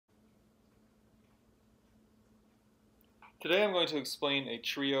Today I'm going to explain a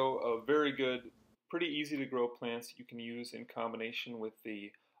trio of very good, pretty easy to grow plants you can use in combination with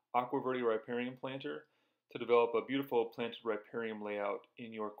the Aquaverde Riparium planter to develop a beautiful planted riparium layout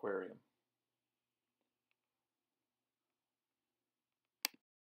in your aquarium.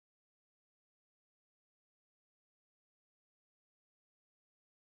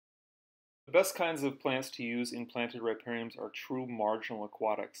 The best kinds of plants to use in planted ripariums are true marginal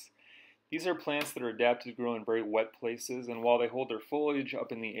aquatics. These are plants that are adapted to grow in very wet places, and while they hold their foliage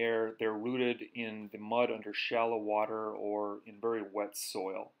up in the air, they're rooted in the mud under shallow water or in very wet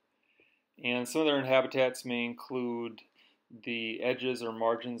soil. And some of their habitats may include the edges or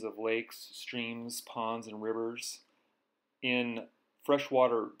margins of lakes, streams, ponds, and rivers. In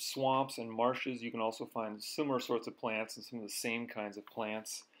freshwater swamps and marshes, you can also find similar sorts of plants and some of the same kinds of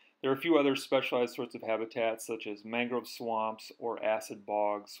plants. There are a few other specialized sorts of habitats, such as mangrove swamps or acid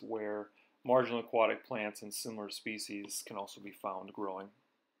bogs, where marginal aquatic plants and similar species can also be found growing.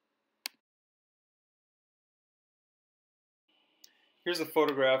 Here's a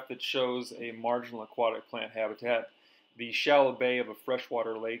photograph that shows a marginal aquatic plant habitat, the shallow bay of a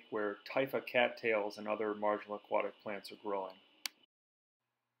freshwater lake where Typha cattails and other marginal aquatic plants are growing.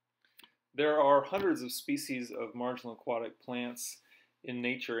 There are hundreds of species of marginal aquatic plants in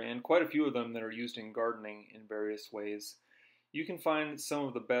nature, and quite a few of them that are used in gardening in various ways. You can find some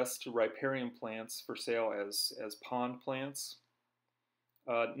of the best riparium plants for sale as pond plants.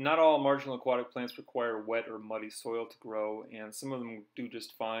 Not all marginal aquatic plants require wet or muddy soil to grow, and some of them do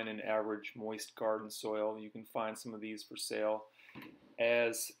just fine in average moist garden soil. You can find some of these for sale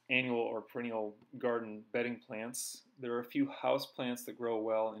as annual or perennial garden bedding plants. There are a few house plants that grow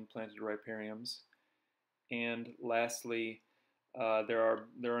well in planted ripariums. And lastly, there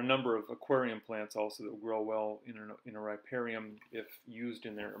are a number of aquarium plants also that will grow well in a riparium if used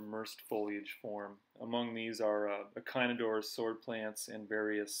in their immersed foliage form. Among these are echinodores, sword plants, and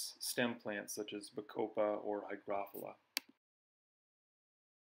various stem plants such as bacopa or hygrophila.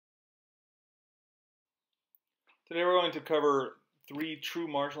 Today we're going to cover three true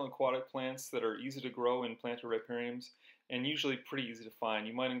marginal aquatic plants that are easy to grow in planted ripariums and usually pretty easy to find.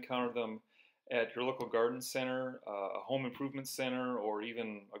 You might encounter them at your local garden center, a home improvement center, or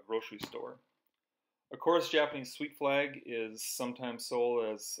even a grocery store. Of course, Japanese sweet flag is sometimes sold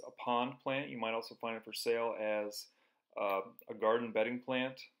as a pond plant. You might also find it for sale as a garden bedding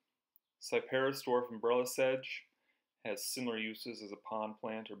plant. Cyperus dwarf umbrella sedge has similar uses as a pond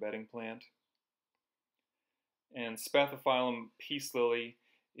plant or bedding plant. And Spathiphyllum peace lily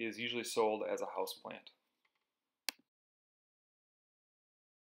is usually sold as a house plant.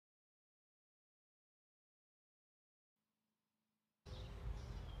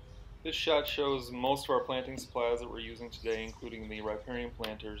 This shot shows most of our planting supplies that we're using today, including the riparium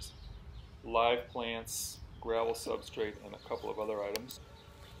planters, live plants, gravel substrate, and a couple of other items.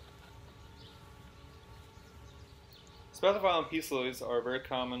 Spathiphyllum peace lilies are very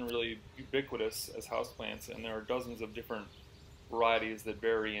common, really ubiquitous as houseplants, and there are dozens of different varieties that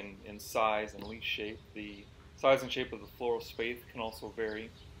vary in size and leaf shape. The size and shape of the floral spathe can also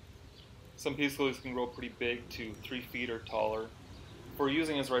vary. Some peace lilies can grow pretty big, to 3 feet or taller. For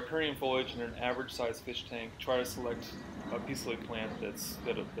using as riparium foliage in an average sized fish tank, try to select a peace lily plant that's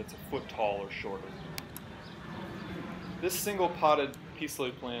a foot tall or shorter. This single potted peace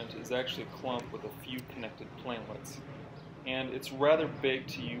lily plant is actually a clump with a few connected plantlets, and it's rather big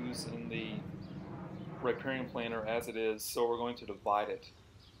to use in the riparium planter as it is, so we're going to divide it.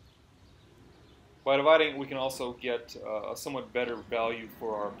 By dividing, we can also get a somewhat better value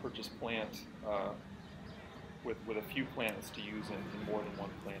for our purchased plant with a few plants to use in more than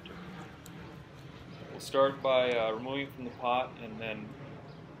one planter. We'll start by removing it from the pot and then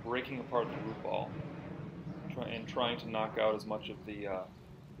breaking apart the root ball and trying to knock out as much of the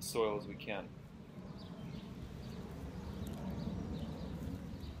soil as we can.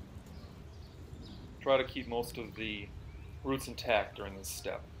 Try to keep most of the roots intact during this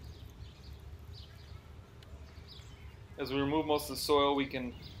step. As we remove most of the soil, we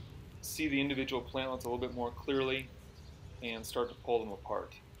can see the individual plantlets a little bit more clearly and start to pull them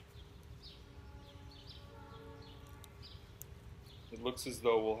apart. It looks as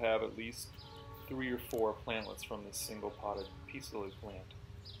though we'll have at least 3 or 4 plantlets from this single potted peace lily plant.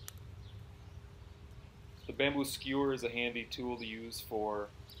 The bamboo skewer is a handy tool to use for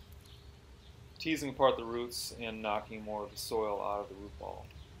teasing apart the roots and knocking more of the soil out of the root ball.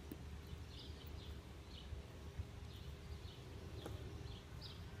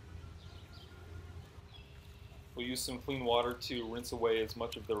 We'll use some clean water to rinse away as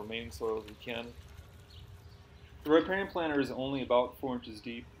much of the remaining soil as we can. The riparium planter is only about 4 inches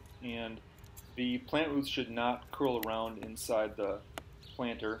deep, and The plant roots should not curl around inside the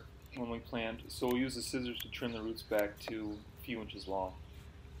planter when we plant, so we'll use the scissors to trim the roots back to a few inches long.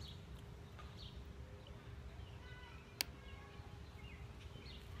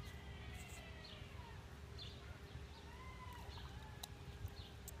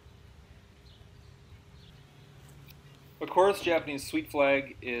 Of course, Japanese sweet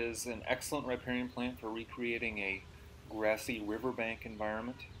flag is an excellent riparian plant for recreating a grassy riverbank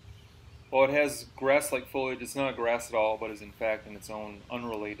environment. While it has grass-like foliage, it's not grass at all, but is in fact in its own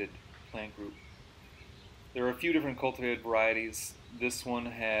unrelated plant group. There are a few different cultivated varieties. This one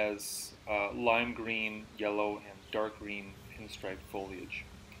has lime green, yellow, and dark green pinstriped foliage.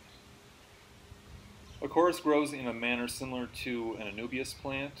 Acorus grows in a manner similar to an Anubias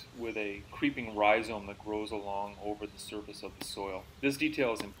plant, with a creeping rhizome that grows along over the surface of the soil. This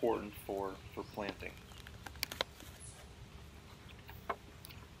detail is important for planting.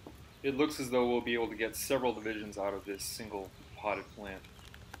 It looks as though we'll be able to get several divisions out of this single potted plant.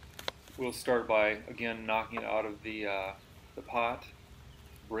 We'll start by, again, knocking it out of the pot,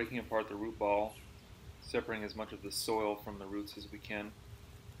 breaking apart the root ball, separating as much of the soil from the roots as we can.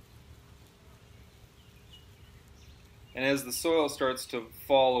 And as the soil starts to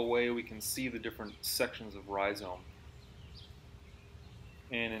fall away, we can see the different sections of rhizome.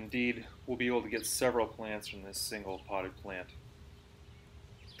 And indeed, we'll be able to get several plants from this single potted plant.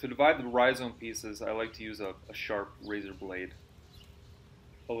 To divide the rhizome pieces, I like to use a sharp razor blade.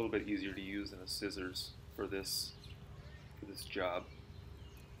 A little bit easier to use than a scissors for this job.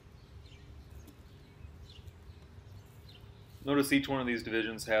 Notice each one of these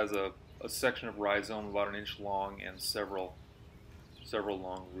divisions has a section of rhizome about an inch long and several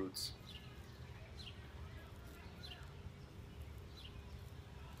long roots.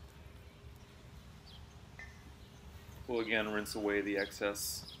 We'll again rinse away the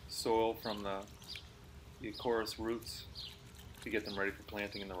excess soil from the Acorus roots to get them ready for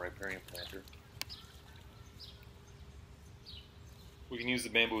planting in the Riparium planter. We can use the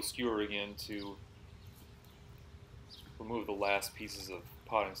bamboo skewer again to remove the last pieces of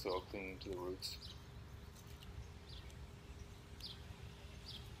potting soil clinging to the roots.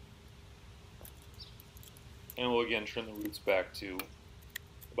 And we'll again trim the roots back to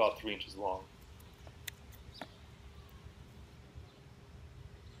about 3 inches long.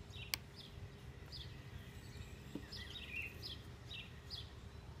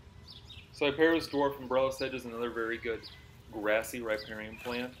 Cyperus dwarf umbrella sedge is another very good grassy riparian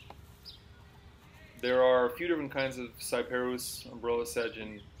plant. There are a few different kinds of Cyperus umbrella sedge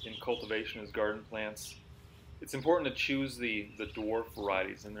in cultivation as garden plants. It's important to choose the dwarf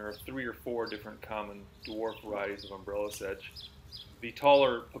varieties, and there are 3 or 4 different common dwarf varieties of umbrella sedge. The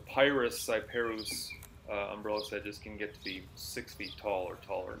taller Papyrus Cyperus umbrella sedges can get to be 6 feet tall or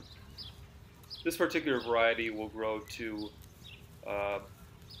taller. This particular variety will grow to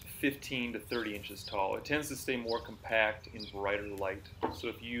 15 to 30 inches tall. It tends to stay more compact in brighter light, so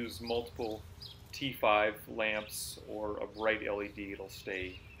if you use multiple T5 lamps or a bright LED, it'll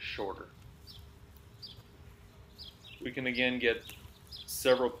stay shorter. We can again get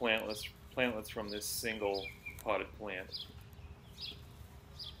several plantlets from this single potted plant.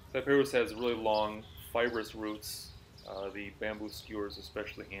 Cyperus has really long fibrous roots. The bamboo skewer is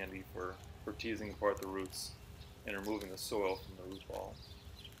especially handy for teasing apart the roots and removing the soil from the root ball.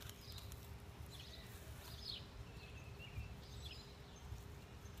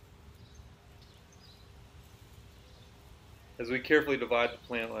 As we carefully divide the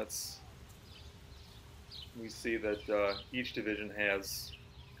plantlets, we see that each division has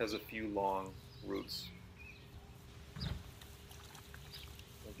a few long roots.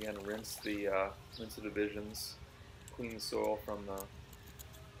 Again, rinse the divisions, clean the soil from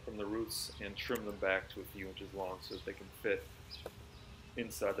the roots, and trim them back to a few inches long so that they can fit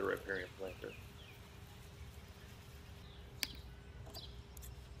inside the riparian planter.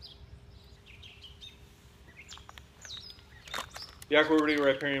 The Aqua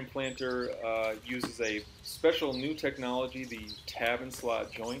Riparium planter uses a special new technology, the tab and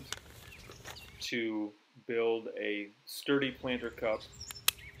slot joint, to build a sturdy planter cup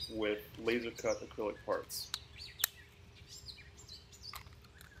with laser cut acrylic parts.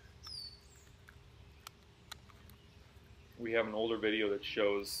 We have an older video that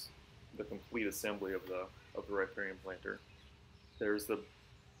shows the complete assembly of the Riparium planter. There's the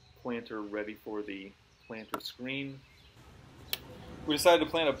planter ready for the planter screen. We decided to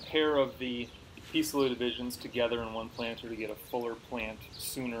plant a pair of the Piscilla divisions together in one planter to get a fuller plant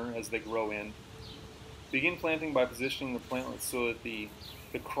sooner as they grow in. Begin planting by positioning the plantlets so that the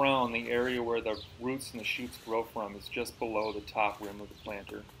crown, the area where the roots and the shoots grow from, is just below the top rim of the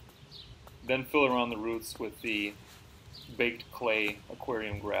planter. Then fill around the roots with the baked clay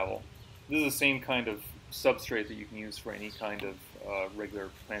aquarium gravel. This is the same kind of substrate that you can use for any kind of regular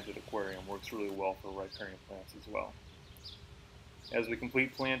planted aquarium. Works really well for riparian plants as well. As we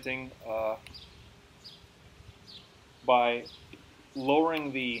complete planting, by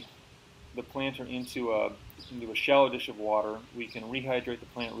lowering the planter into a shallow dish of water, we can rehydrate the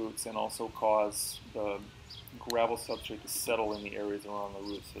plant roots and also cause the gravel substrate to settle in the areas around the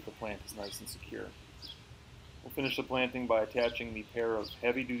roots so that the plant is nice and secure. We'll finish the planting by attaching the pair of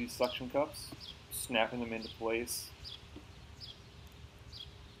heavy-duty suction cups, snapping them into place,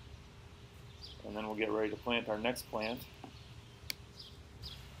 and then we'll get ready to plant our next plant.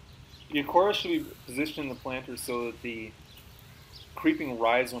 The aquarius should be positioned in the planter so that the creeping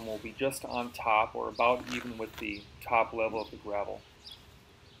rhizome will be just on top or about even with the top level of the gravel.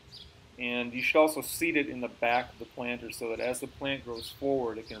 And you should also seed it in the back of the planter so that as the plant grows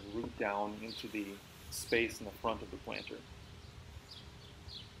forward, it can root down into the space in the front of the planter.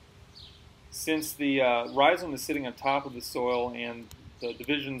 Since the rhizome is sitting on top of the soil and the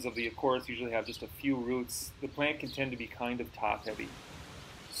divisions of the aquarius usually have just a few roots, the plant can tend to be kind of top heavy.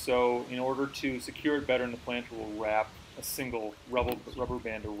 So in order to secure it better in the planter, we'll wrap a single rubber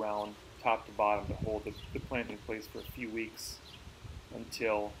band around top to bottom to hold the plant in place for a few weeks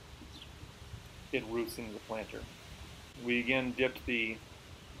until it roots into the planter. We again dipped the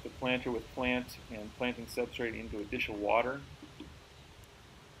planter with plant and planting substrate into a dish of water,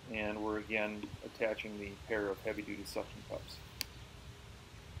 and we're again attaching the pair of heavy-duty suction cups.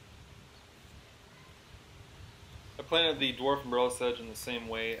 I planted the dwarf umbrella sedge in the same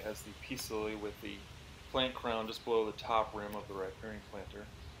way as the peace lily, with the plant crown just below the top rim of the riparian planter.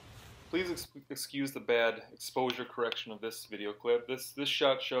 Please excuse the bad exposure correction of this video clip. This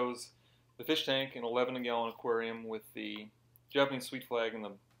shot shows the fish tank, an 11-gallon aquarium with the Japanese sweet flag and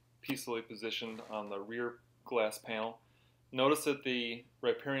the peace lily positioned on the rear glass panel. Notice that the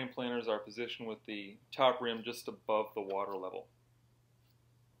riparian planters are positioned with the top rim just above the water level.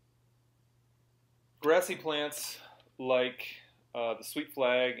 Grassy plants like the sweet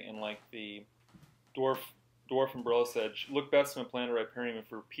flag and like the dwarf umbrella sedge look best in a planted riparium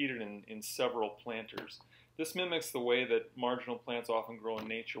if repeated in several planters. This mimics the way that marginal plants often grow in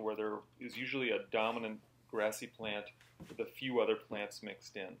nature, where there is usually a dominant grassy plant with a few other plants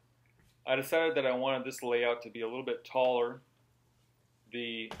mixed in. I decided that I wanted this layout to be a little bit taller.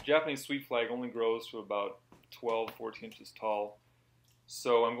 The Japanese sweet flag only grows to about 12-14 inches tall,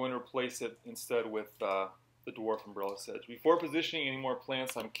 so I'm going to replace it instead with the dwarf umbrella sedge. Before positioning any more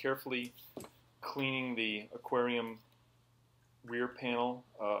plants, I'm carefully cleaning the aquarium rear panel,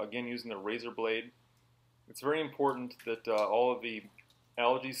 again using the razor blade. It's very important that all of the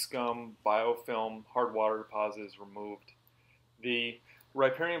algae scum, biofilm, hard water deposit is removed. The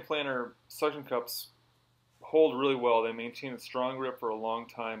riparian planter suction cups hold really well. They maintain a strong grip for a long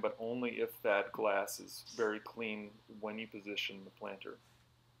time, but only if that glass is very clean when you position the planter.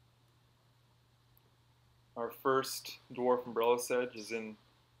 Our first dwarf umbrella sedge is in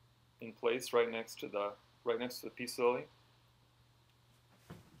place right next to the peace lily.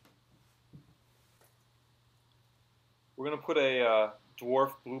 We're going to put a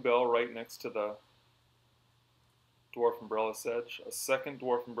dwarf bluebell right next to the dwarf umbrella sedge. A second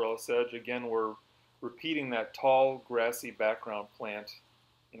dwarf umbrella sedge. Again, we're repeating that tall, grassy background plant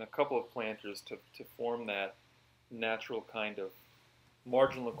in a couple of planters to form that natural kind of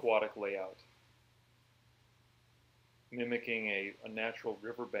marginal aquatic layout, mimicking a natural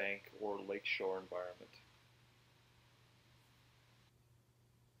riverbank or lakeshore environment.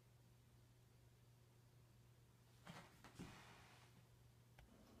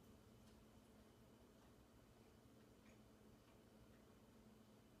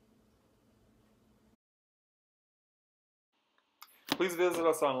 Please visit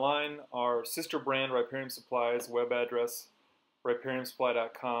us online. Our sister brand, Riparium Supplies, web address,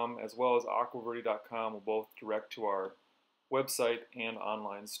 ripariumsupply.com, as well as aquaverde.com will both direct to our website and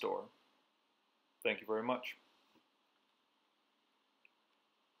online store. Thank you very much.